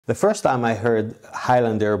The first time I heard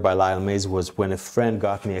Highland Aire by Lyle was when a friend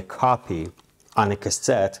got me a copy on a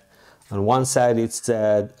cassette. On one side it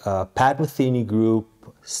said Pat Metheny Group,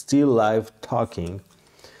 Still Live Talking,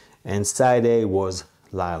 and side A was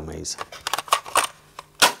Lyle Mays.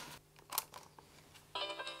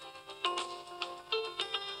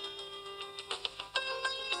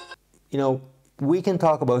 You know, we can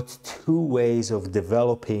talk about two ways of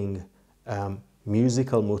developing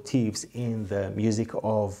musical motifs in the music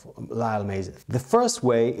of Lyle Mays. The first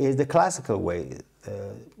way is the classical way.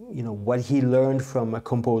 You know, what he learned from a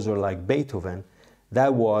composer like Beethoven,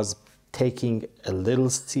 that was taking a little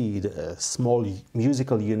seed, a small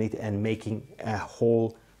musical unit, and making a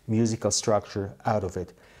whole musical structure out of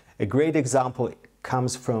it. A great example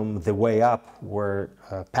comes from The Way Up, where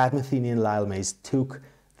Pat Metheny and Lyle Mays took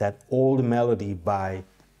that old melody by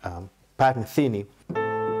Pat Metheny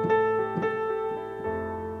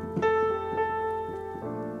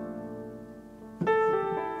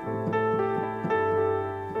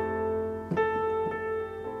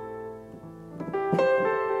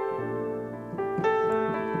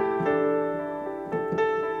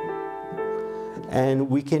and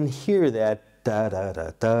we can hear that da da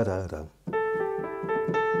da da da da.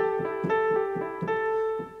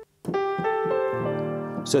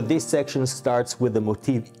 So this section starts with the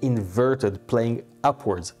motif inverted, playing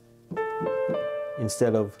upwards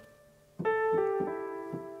instead of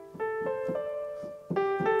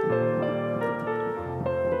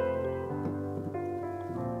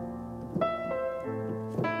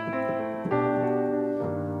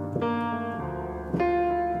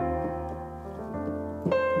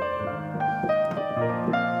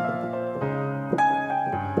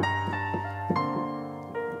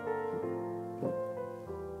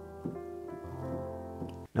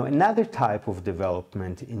Now, another type of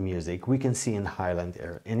development in music we can see in Highland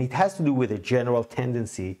Aire, and it has to do with a general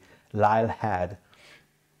tendency Lyle had,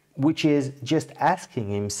 which is just asking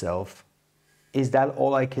himself, is that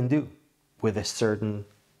all I can do with a certain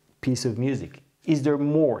piece of music? Is there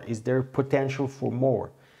more? Is there potential for more?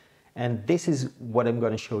 And this is what I'm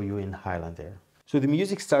going to show you in Highland Aire. So the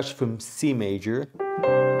music starts from C major,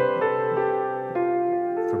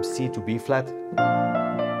 from C to B flat,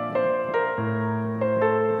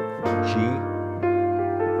 G,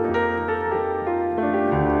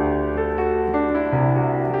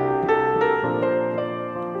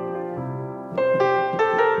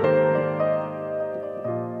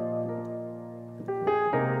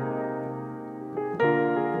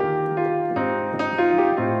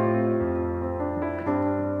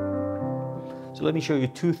 so let me show you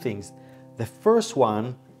two things. The first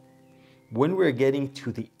one, when we're getting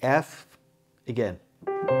to the F, again,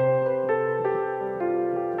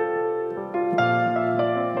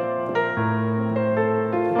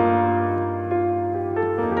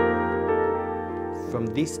 from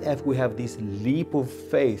this F we have this leap of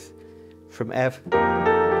faith from F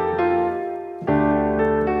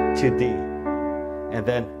to D, and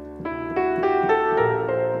then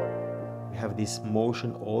we have this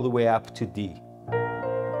motion all the way up to D.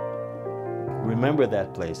 Remember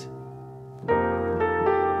that place.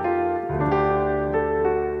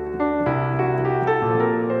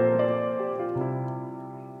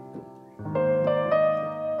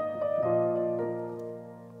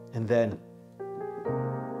 And then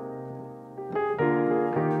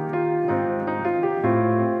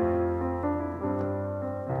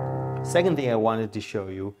second thing I wanted to show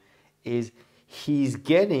you is he's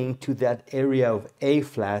getting to that area of A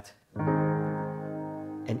flat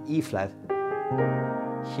and E flat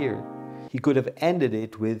here. He could have ended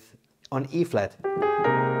it with on E flat,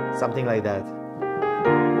 something like that.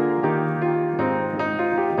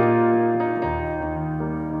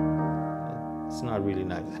 It's not really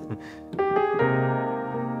nice.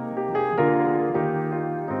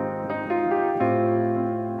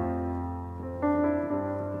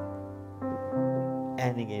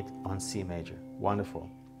 Ending it on C major. Wonderful.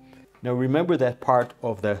 Now remember that part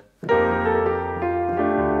of the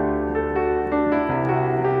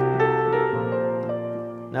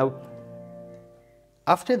Now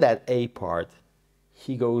after that A part,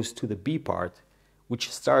 he goes to the B part, which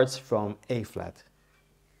starts from A flat,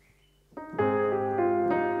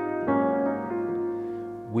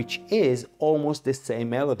 which is almost the same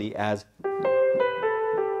melody as,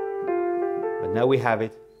 but now we have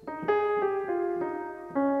it.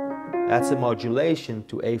 That's a modulation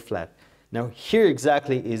to A flat. Now here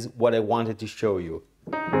exactly is what I wanted to show you.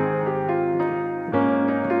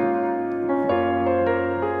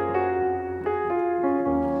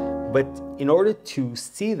 But in order to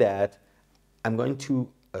see that, I'm going to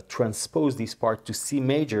transpose this part to C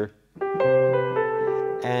major,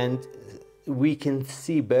 and and we can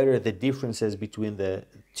see better the differences between the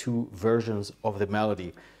two versions of the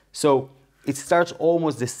melody. So it starts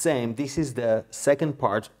almost the same. This is the second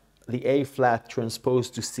part, the A flat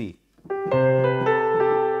transposed to C.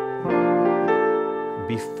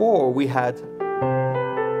 Before we had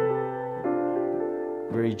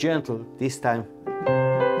very gentle, this time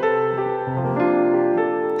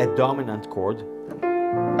a dominant chord.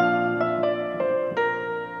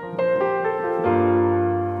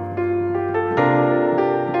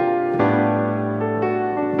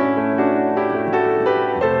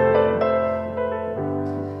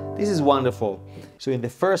 This is wonderful. So in the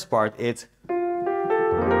first part, it's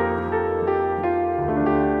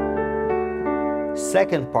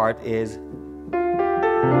second part is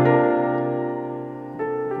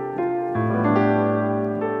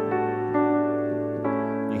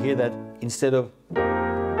you hear that instead of,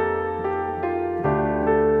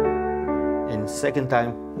 and second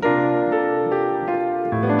time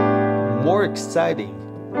more exciting,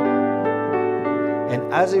 and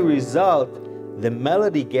as a result the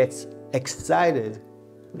melody gets excited,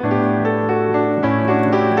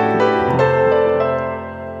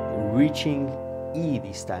 reaching E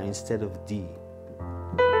this time instead of D.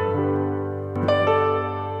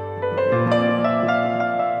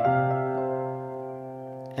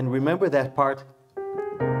 And remember that part,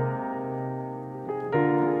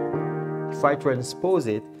 if I transpose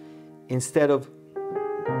it, instead of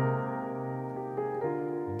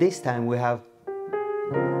this time we have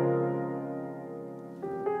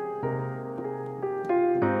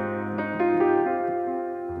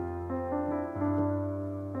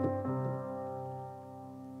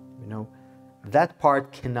that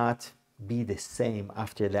part cannot be the same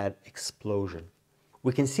after that explosion.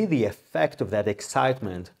 We can see the effect of that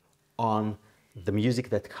excitement on the music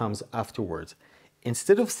that comes afterwards.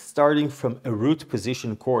 Instead of starting from a root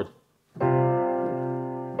position chord,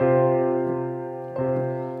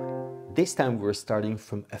 this time we're starting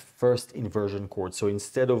from a first inversion chord. So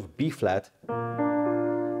instead of B flat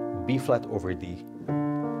over D.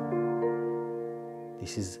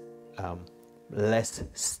 This is less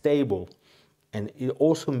stable. And it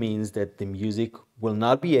also means that the music will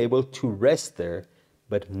not be able to rest there,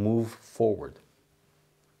 but move forward.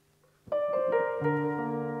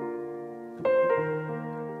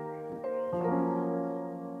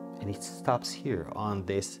 And it stops here on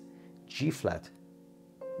this G flat.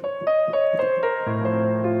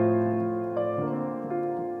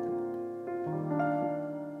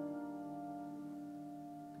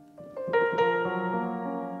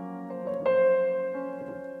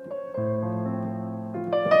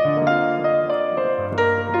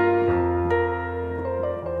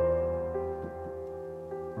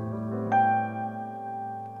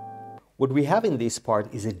 What we have in this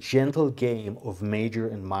part is a gentle game of major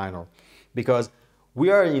and minor, because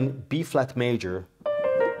we are in B flat major,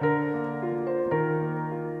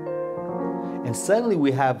 and suddenly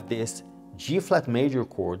we have this G flat major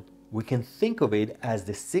chord. We can think of it as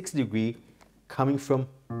the 6th degree coming from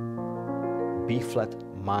B flat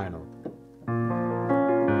minor.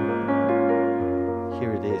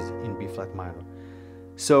 Here it is in B flat minor.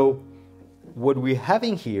 So what we're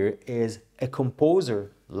having here is a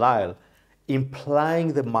composer, Lyle,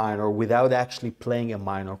 implying the minor without actually playing a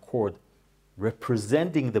minor chord,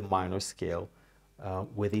 representing the minor scale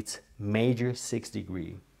with its major 6th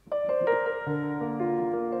degree.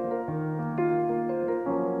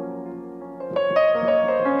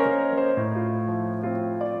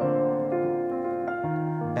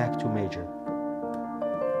 Back to major.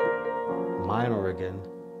 Minor again.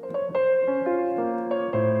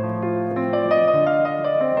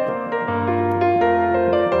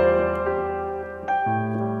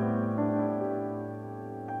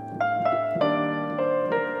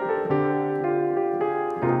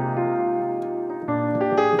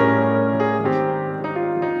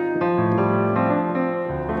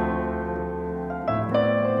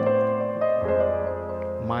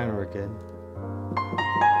 Minor again.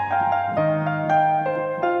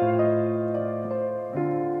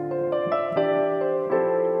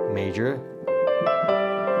 Major,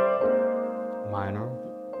 minor,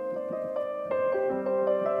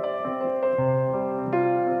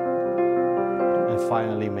 and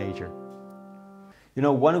finally major. You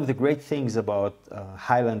know, one of the great things about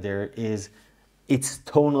Highland Aire is its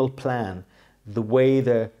tonal plan, the way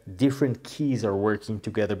the different keys are working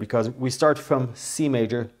together, because we start from C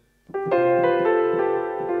major,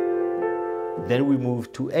 then we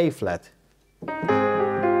move to A flat,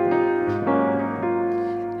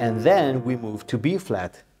 and then we move to B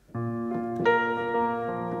flat.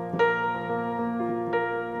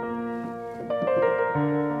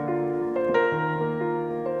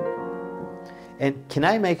 And can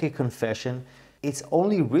I make a confession? It's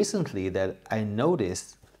only recently that I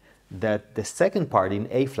noticed that the second part in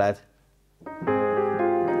A flat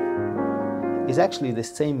is actually the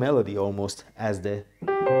same melody almost as the...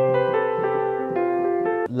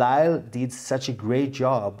 Lyle did such a great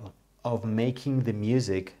job of making the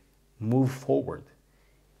music move forward.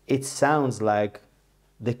 It sounds like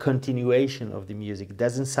the continuation of the music. It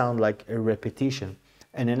doesn't sound like a repetition.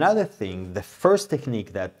 And another thing, the first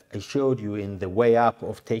technique that I showed you in the way up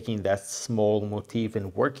of taking that small motif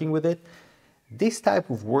and working with it, this type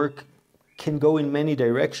of work can go in many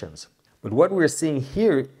directions. But what we're seeing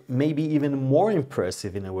here may be even more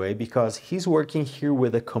impressive in a way, because he's working here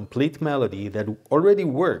with a complete melody that already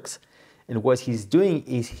works. And what he's doing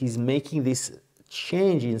is he's making this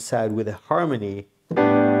change inside with a harmony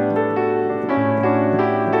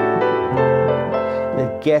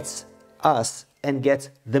that gets us and gets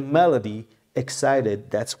the melody excited.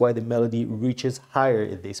 That's why the melody reaches higher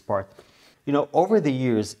in this part. You know, over the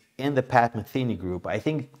years in the Pat Metheny group, I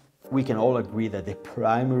think we can all agree that the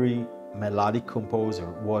primary melodic composer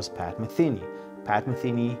was Pat Metheny. Pat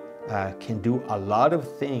Metheny can do a lot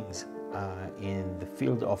of things in the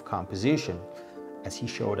field of composition, as he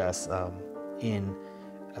showed us in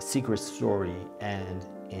A Secret Story and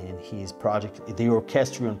in his project, the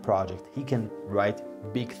Orchestrion project. He can write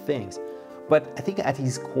big things. But I think at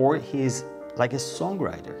his core, he's like a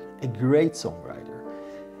songwriter, a great songwriter,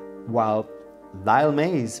 while Lyle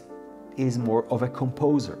Mays is more of a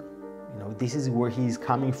composer. You know, this is where he's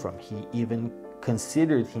coming from. He even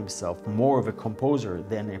considered himself more of a composer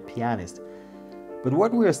than a pianist. But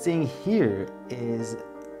what we are seeing here is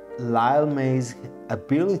Lyle Mays'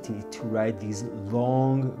 ability to write these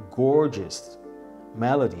long, gorgeous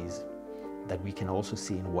melodies that we can also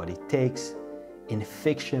see in What It Takes, in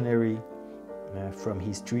Fictionary, from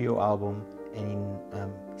his trio album, and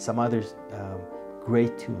in some other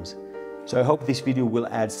great tunes. So I hope this video will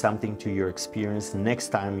add something to your experience next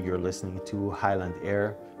time you're listening to Highland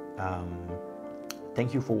Aire.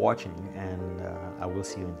 Thank you for watching, and I will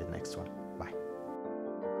see you in the next one.